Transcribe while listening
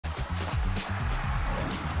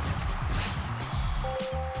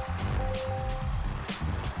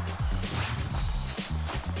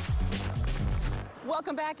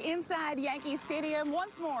Welcome back inside Yankee Stadium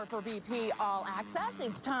once more for BP All Access.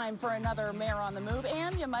 It's time for another Mayor on the Move,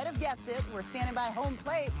 and you might have guessed it, we're standing by home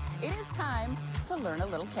plate. It is time to learn a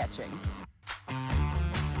little catching.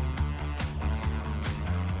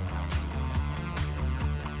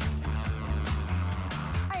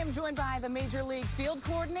 Joined by the Major League Field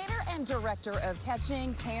Coordinator and Director of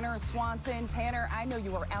Catching, Tanner Swanson. Tanner, I know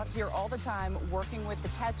you are out here all the time working with the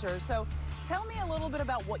catchers, so tell me a little bit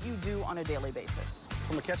about what you do on a daily basis.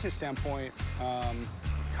 From a catching standpoint,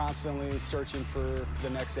 constantly searching for the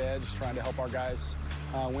next edge, trying to help our guys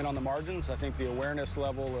win on the margins. I think the awareness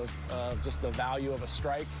level of just the value of a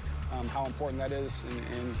strike, how important that is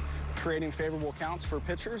in creating favorable counts for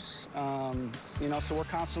pitchers. So we're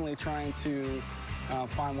constantly trying to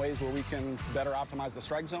find ways where we can better optimize the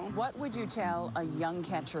strike zone. What would you tell a young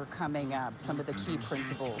catcher coming up, some of the key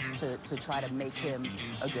principles to try to make him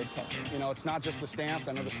a good catcher? It's not just the stance.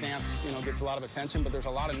 I know the stance, gets a lot of attention, but there's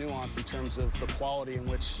a lot of nuance in terms of the quality in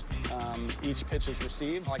which each pitch is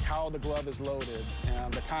received, like how the glove is loaded,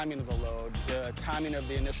 the timing of the load, the timing of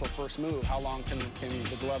the initial first move, how long can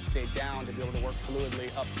the glove stay down to be able to work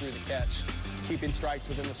fluidly up through the catch, keeping strikes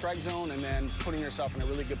within the strike zone, and then putting yourself in a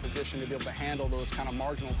really good position to be able to handle those kind of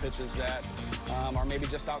marginal pitches that are maybe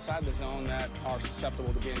just outside the zone that are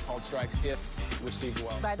susceptible to being called strikes if received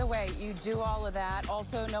well. By the way, you do all of that,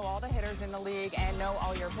 also know all the hitters in the league and know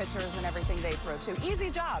all your pitchers and everything they throw too.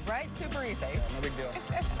 Easy job, right? Super easy. Yeah, no big deal.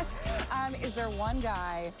 Is there one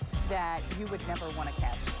guy that you would never want to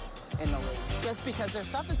catch in the league? Just because their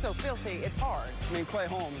stuff is so filthy, it's hard. I mean, Clay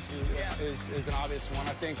Holmes is an obvious one.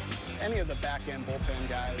 I think any of the back-end bullpen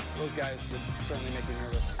guys, those guys would certainly make me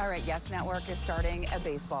nervous. All right, Yes Network is starting a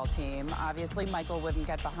baseball team. Obviously, Michael wouldn't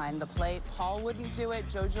get behind the plate. Paul wouldn't do it.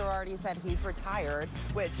 Joe Girardi said he's retired,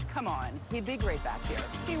 which, come on, he'd be great back here.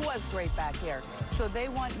 He was great back here. So they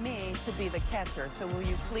want me to be the catcher. So will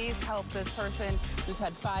you please help this person who's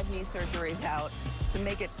had 5 knee surgeries out to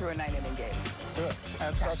make it through a 9-inning game? Let's do it.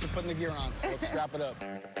 Okay. Starts with putting the gear on, so let's strap it up.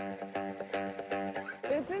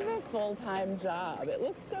 This is a full-time job. It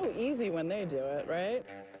looks so easy when they do it, right?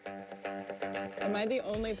 Am I the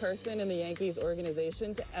only person in the Yankees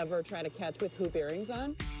organization to ever try to catch with hoop earrings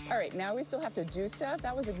on? All right, now we still have to do stuff.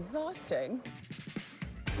 That was exhausting.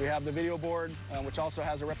 We have the video board, which also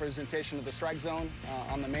has a representation of the strike zone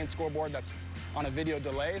on the main scoreboard. That's on a video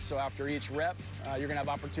delay, so after each rep, you're gonna have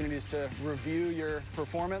opportunities to review your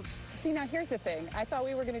performance. See, now here's the thing. I thought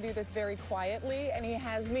we were gonna do this very quietly, and he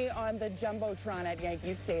has me on the Jumbotron at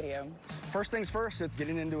Yankee Stadium. First things first, it's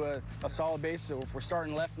getting into a solid base, so if we're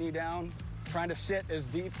starting left knee down, trying to sit as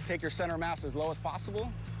deep, take your center mass as low as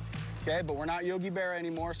possible. Okay, but we're not Yogi Berra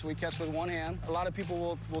anymore, so we catch with one hand. A lot of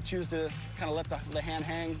people will choose to kind of let the hand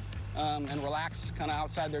hang and relax kind of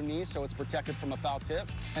outside their knee so it's protected from a foul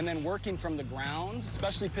tip. And then working from the ground,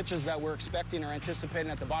 especially pitches that we're expecting or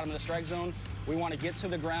anticipating at the bottom of the strike zone, we want to get to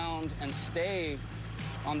the ground and stay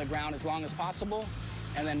on the ground as long as possible,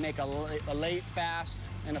 and then make a late, fast,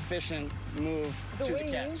 and efficient move to the catch.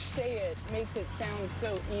 The way you say it makes it sound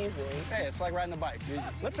so easy. Hey, it's like riding a bike.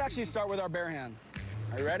 Let's actually start with our bare hand.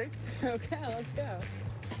 Are you ready? Okay, let's go.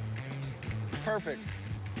 Perfect.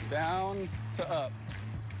 Down to up.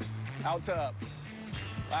 Out to up.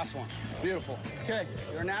 Last one. Beautiful. Okay,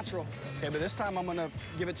 you're natural. Okay, but this time I'm gonna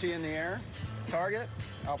give it to you in the air. Target,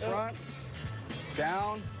 out front,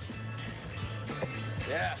 down.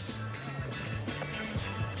 Yes.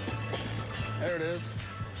 There it is.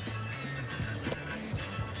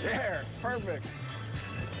 There, perfect.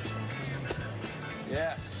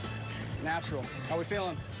 Yes, natural. How we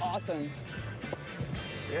feeling? Awesome.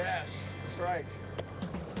 Yes, strike.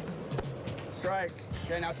 Strike.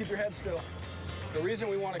 Okay, now keep your head still. The reason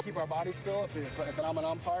we want to keep our body still, if I'm an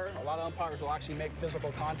umpire, a lot of umpires will actually make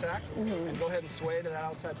physical contact and go ahead and sway to that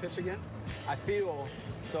outside pitch again. I feel,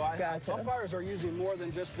 Gotcha. Umpires are using more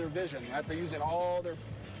than just their vision, right? They're using all their,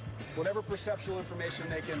 whatever perceptual information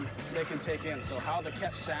they can take in. So how the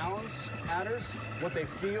catch sounds matters, what they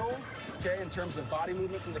feel, okay, in terms of body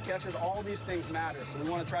movement from the catchers, all these things matter. So we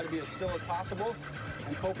want to try to be as still as possible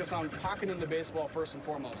and focus on pocketing the baseball first and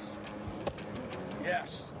foremost.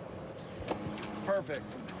 Yes.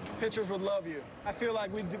 Perfect. Pitchers would love you. I feel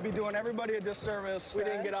like we'd be doing everybody a disservice. We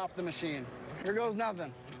didn't get off the machine. Here goes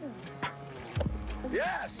nothing.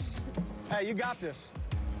 Yes! Hey, you got this.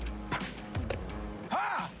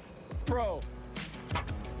 Ha! Pro.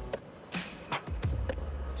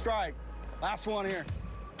 Strike. Last one here.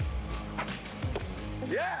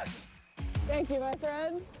 Yes! Thank you, my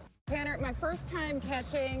friend. Tanner, my first time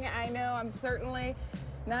catching, I know I'm certainly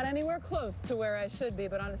Not anywhere close to where I should be,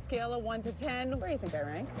 but on a scale of 1 to 10, where do you think I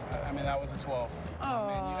rank? I mean, that was a 12. Oh. I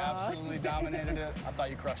mean, you absolutely dominated it. I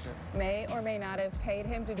thought you crushed it. May or may not have paid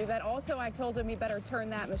him to do that. Also, I told him he better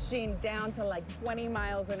turn that machine down to like 20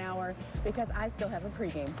 miles an hour because I still have a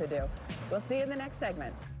pregame to do. We'll see you in the next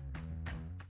segment.